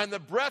 And the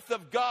breath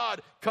of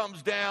God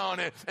comes down.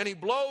 And he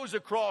blows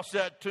across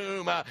that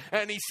tomb.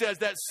 And he says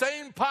that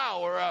same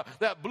power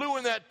that blew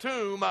in that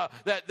tomb,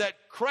 that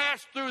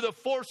crashed through the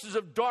forces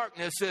of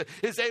darkness,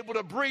 is able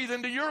to breathe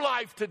into your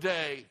life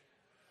today.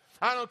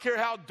 I don't care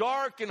how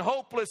dark and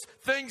hopeless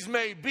things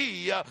may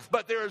be,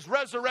 but there is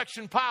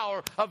resurrection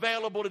power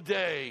available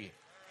today.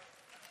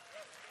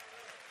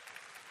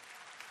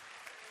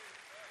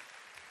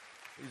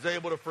 He's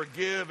able to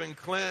forgive and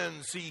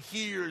cleanse. He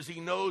hears. He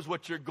knows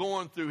what you're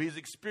going through. He's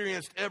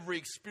experienced every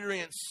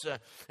experience,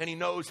 and he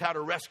knows how to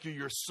rescue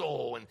your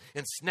soul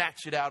and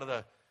snatch it out of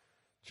the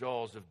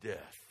jaws of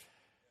death.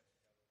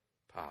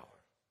 Power.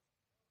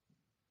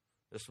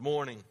 This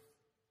morning,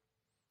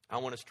 I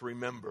want us to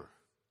remember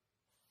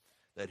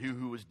that he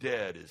who was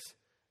dead is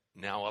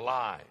now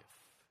alive,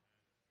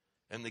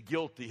 and the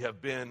guilty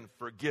have been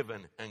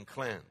forgiven and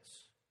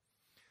cleansed.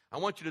 I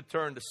want you to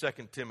turn to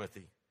 2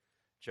 Timothy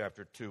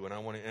chapter 2, and I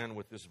want to end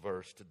with this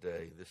verse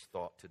today, this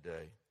thought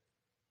today.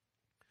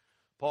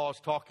 Paul's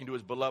talking to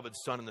his beloved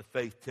son in the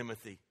faith,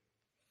 Timothy,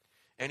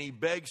 and he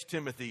begs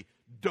Timothy,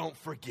 don't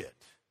forget.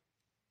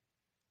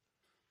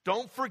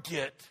 Don't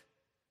forget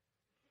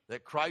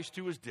that Christ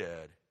who is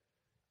dead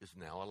is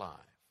now alive.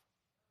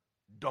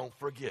 Don't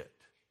forget.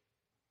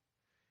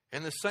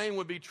 And the same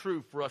would be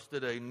true for us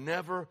today.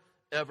 Never,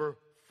 ever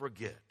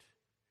forget.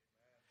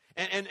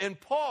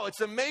 And Paul, it's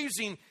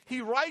amazing,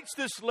 he writes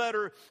this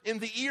letter in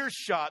the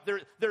earshot.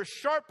 They're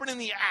sharpening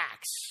the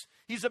axe.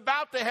 He's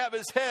about to have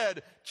his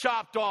head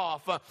chopped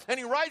off. And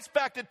he writes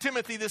back to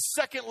Timothy this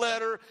second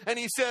letter, and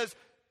he says,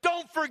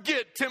 don't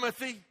forget,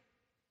 Timothy.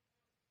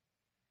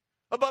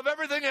 Above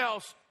everything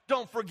else,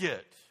 don't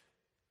forget.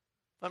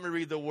 Let me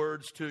read the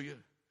words to you.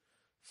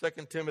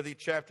 2 Timothy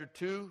chapter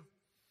 2.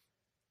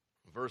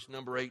 Verse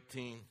number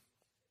 18.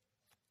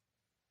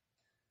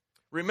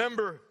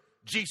 Remember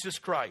Jesus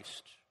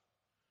Christ.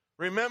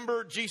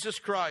 Remember Jesus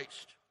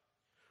Christ.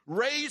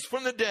 Raised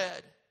from the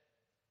dead.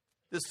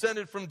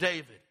 Descended from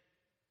David.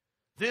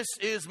 This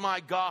is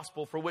my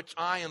gospel for which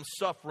I am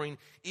suffering,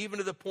 even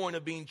to the point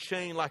of being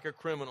chained like a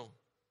criminal.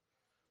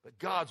 But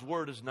God's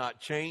word is not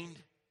chained.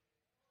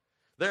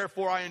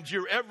 Therefore I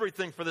endure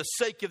everything for the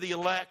sake of the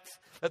elect,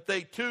 that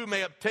they too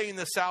may obtain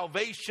the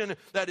salvation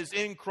that is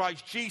in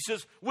Christ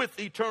Jesus with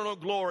eternal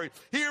glory.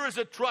 Here is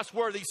a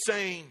trustworthy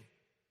saying.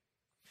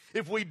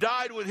 If we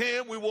died with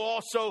him, we will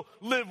also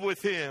live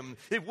with him.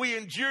 If we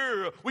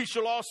endure, we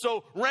shall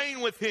also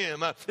reign with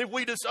him. If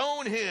we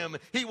disown him,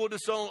 he will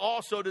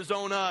also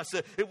disown us.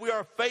 If we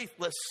are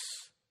faithless,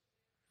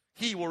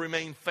 he will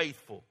remain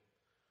faithful,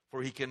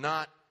 for he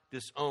cannot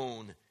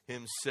disown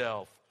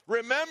himself.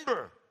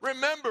 Remember,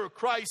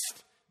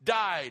 Christ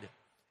died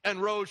and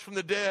rose from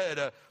the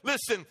dead.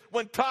 Listen,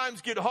 when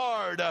times get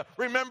hard,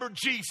 remember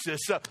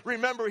Jesus.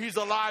 Remember he's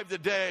alive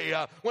today.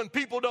 When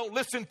people don't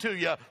listen to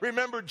you,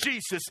 remember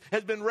Jesus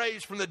has been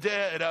raised from the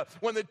dead.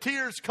 When the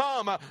tears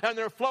come and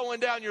they're flowing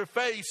down your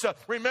face,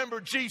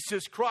 remember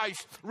Jesus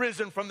Christ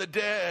risen from the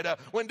dead.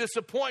 When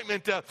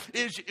disappointment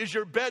is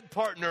your bed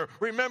partner,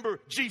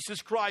 remember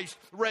Jesus Christ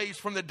raised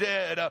from the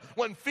dead.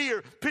 When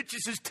fear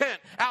pitches his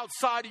tent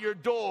outside of your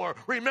door,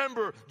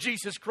 remember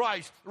Jesus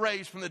Christ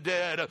raised from the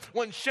dead.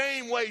 When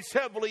shame weighs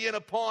heavily in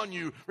upon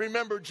you,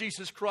 remember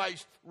Jesus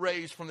Christ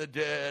raised from the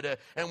dead.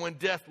 And when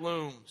death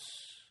looms,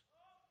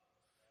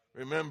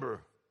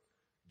 remember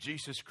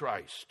Jesus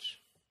Christ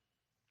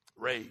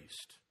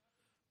raised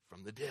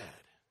from the dead.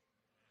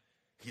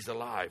 He's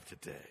alive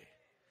today.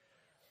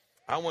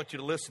 I want you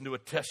to listen to a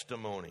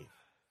testimony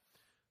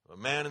of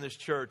a man in this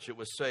church that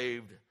was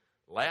saved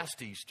last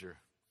Easter.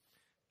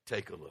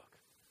 Take a look.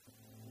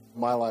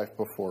 My life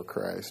before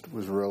Christ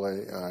was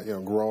really,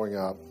 growing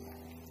up,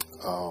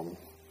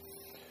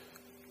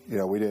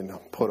 we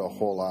didn't put a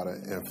whole lot of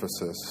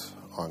emphasis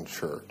on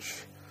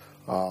church.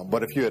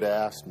 But if you had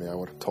asked me, I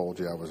would have told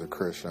you I was a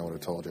Christian. I would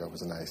have told you I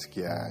was a nice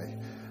guy.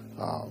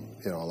 A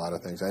lot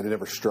of things. I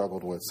never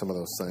struggled with some of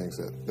those things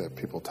that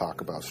people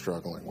talk about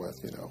struggling with,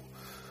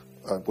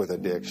 with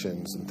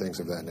addictions and things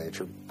of that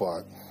nature.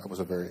 But I was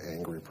a very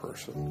angry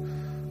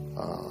person.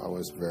 I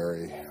was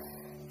very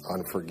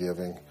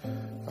unforgiving.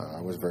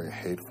 I was very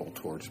hateful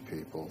towards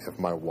people. If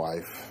my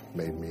wife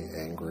made me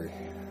angry,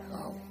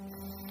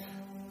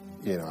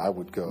 I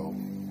would go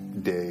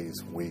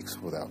days, weeks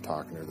without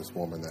talking to this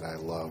woman that I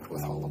loved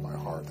with all of my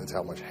heart. That's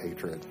how much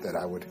hatred that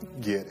I would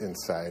get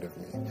inside of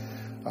me.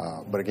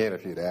 But again,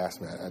 if you'd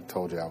asked me, I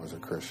told you I was a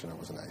Christian. I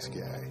was a nice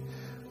guy.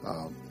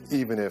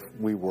 Even if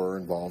we were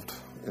involved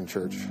in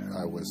church,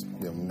 I was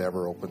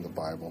never opened the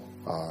Bible.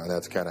 And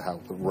that's kind of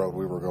how the road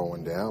we were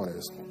going down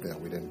is,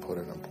 we didn't put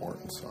an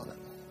importance on it.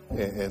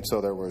 And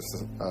so there was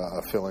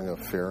a feeling of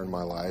fear in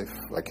my life.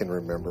 I can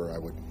remember I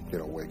would,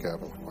 wake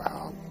up and,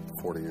 wow, I'm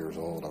 40 years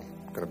old.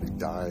 I'm going to be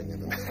dying in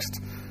the next,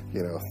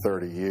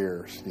 30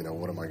 years.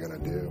 What am I going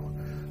to do?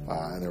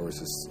 And there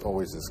was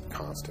always this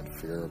constant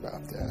fear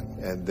about that.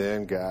 And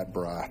then God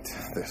brought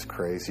this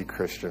crazy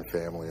Christian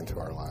family into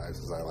our lives,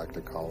 as I like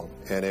to call them.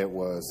 And it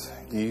was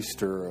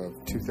Easter of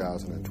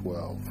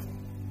 2012.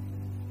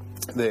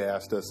 They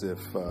asked us if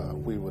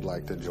we would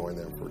like to join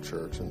them for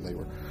church, and they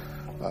were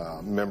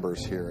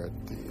members here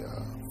at the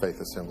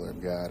Faith Assembly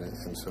of God,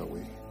 and so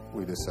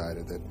we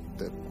decided that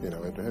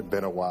it had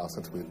been a while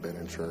since we'd been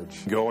in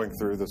church. Going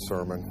through the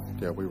sermon,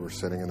 we were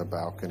sitting in the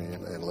balcony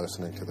and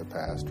listening to the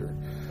pastor.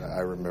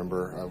 I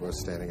remember I was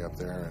standing up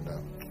there, and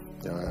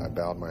I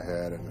bowed my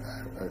head and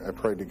I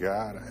prayed to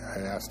God. I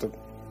asked him,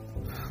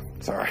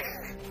 I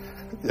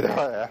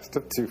asked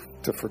him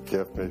to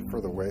forgive me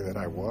for the way that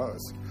I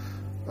was.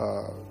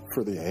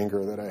 For the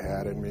anger that I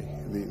had in me,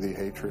 the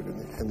hatred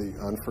and the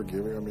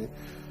unforgiving. I mean,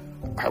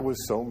 I was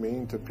so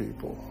mean to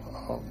people.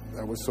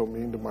 I was so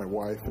mean to my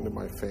wife and to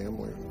my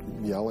family,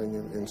 yelling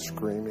and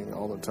screaming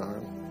all the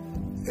time.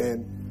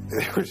 And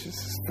it was just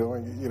this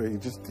feeling,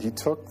 he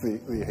took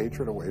the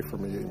hatred away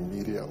from me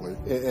immediately.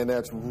 And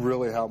that's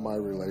really how my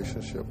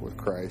relationship with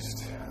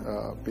Christ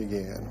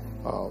began.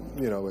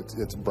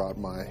 It's brought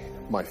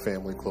my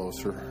family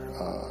closer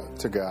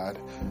to God.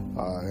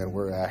 And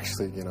we're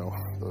actually,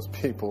 those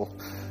people,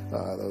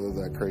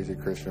 that crazy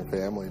Christian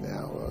family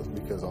now,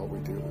 because all we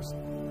do is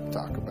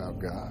talk about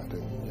God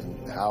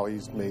and how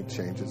He's made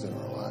changes in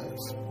our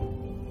lives.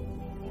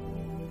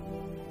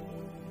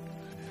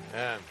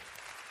 And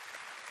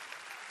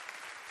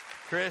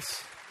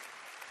Chris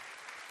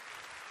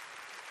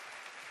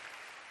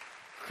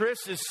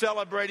is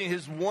celebrating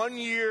his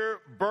 1-year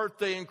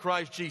birthday in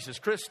Christ Jesus.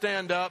 Chris,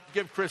 stand up.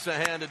 Give Chris a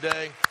hand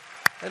today.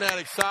 Isn't that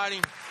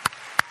exciting?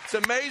 It's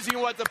amazing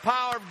what the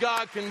power of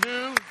God can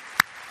do.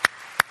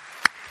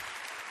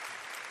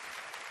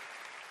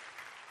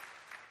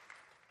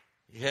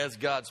 He has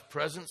God's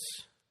presence,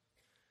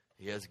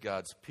 he has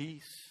God's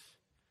peace,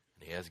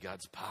 and he has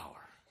God's power.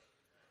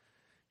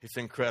 It's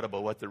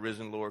incredible what the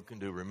risen Lord can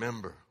do.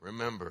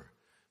 Remember,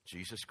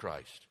 Jesus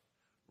Christ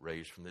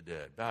raised from the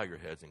dead. Bow your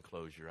heads and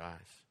close your eyes.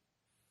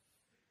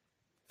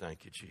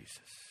 Thank you, Jesus.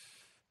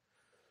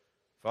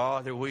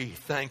 Father, we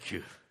thank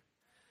you.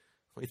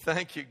 We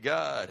thank you,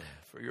 God,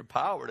 for your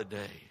power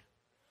today.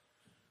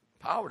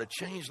 Power to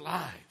change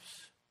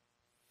lives.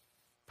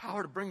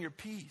 Power to bring your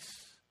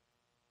peace.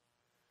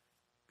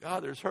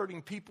 God, there's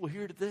hurting people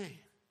here today.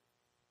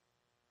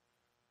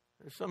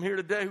 There's some here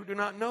today who do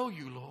not know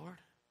you, Lord.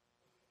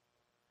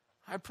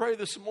 I pray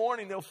this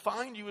morning they'll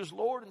find you as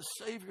Lord and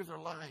Savior of their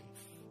life.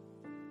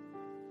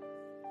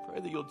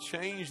 Pray that you'll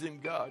change them,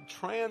 God.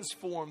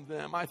 Transform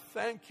them. I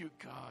thank you,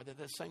 God,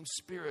 that same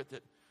Spirit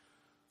that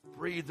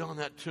breathed on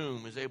that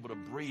tomb is able to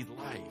breathe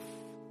life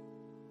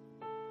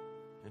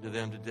into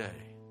them today.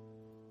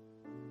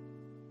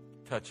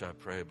 Touch, I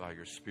pray, by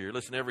your Spirit.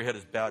 Listen, every head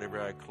is bowed, every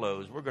eye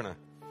closed. We're just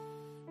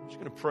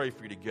going to pray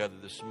for you together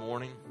this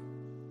morning.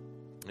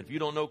 If you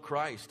don't know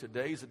Christ,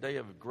 today is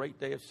a great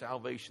day of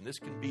salvation. This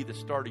can be the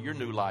start of your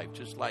new life,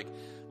 just like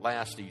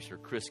last Easter,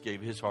 Chris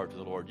gave his heart to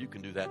the Lord. You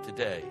can do that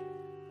today.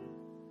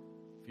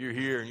 If you're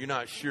here and you're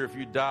not sure if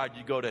you died,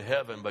 you go to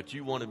heaven, but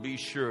you want to be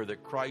sure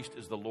that Christ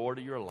is the Lord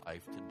of your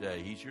life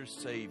today. He's your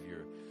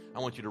Savior. I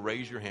want you to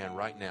raise your hand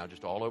right now,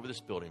 just all over this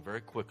building,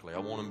 very quickly. I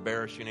won't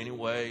embarrass you in any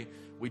way.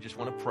 We just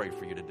want to pray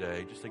for you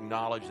today. Just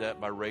acknowledge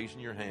that by raising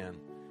your hand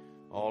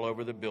all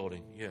over the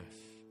building. Yes.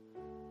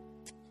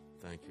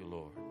 Thank you,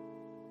 Lord.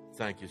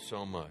 Thank you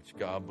so much.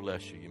 God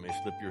bless you. You may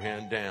slip your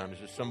hand down. Is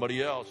there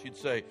somebody else? You'd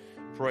say,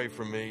 pray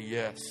for me.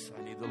 Yes,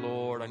 I need the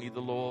Lord. I need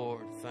the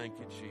Lord. Thank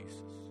you,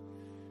 Jesus.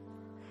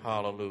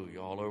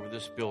 Hallelujah. All over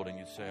this building,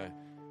 you'd say,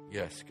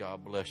 yes,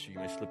 God bless you. You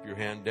may slip your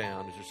hand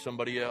down. Is there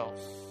somebody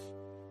else?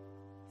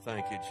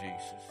 Thank you,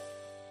 Jesus.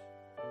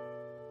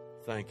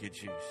 Thank you,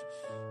 Jesus.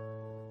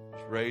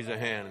 Just raise a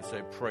hand and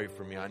say, pray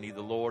for me. I need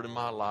the Lord in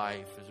my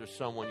life. Is there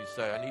someone you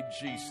say, I need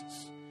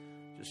Jesus?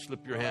 Just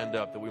slip your hand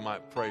up that we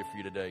might pray for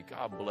you today.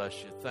 God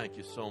bless you. Thank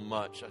you so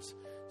much. I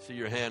see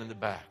your hand in the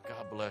back.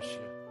 God bless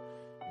you.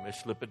 You may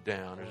slip it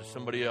down. Is there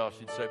somebody else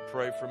you'd say,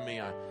 pray for me.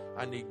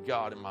 I need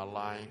God in my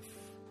life.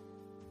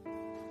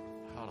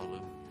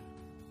 Hallelujah.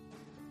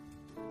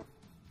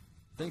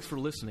 Thanks for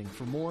listening.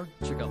 For more,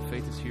 check out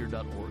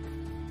faithishere.org.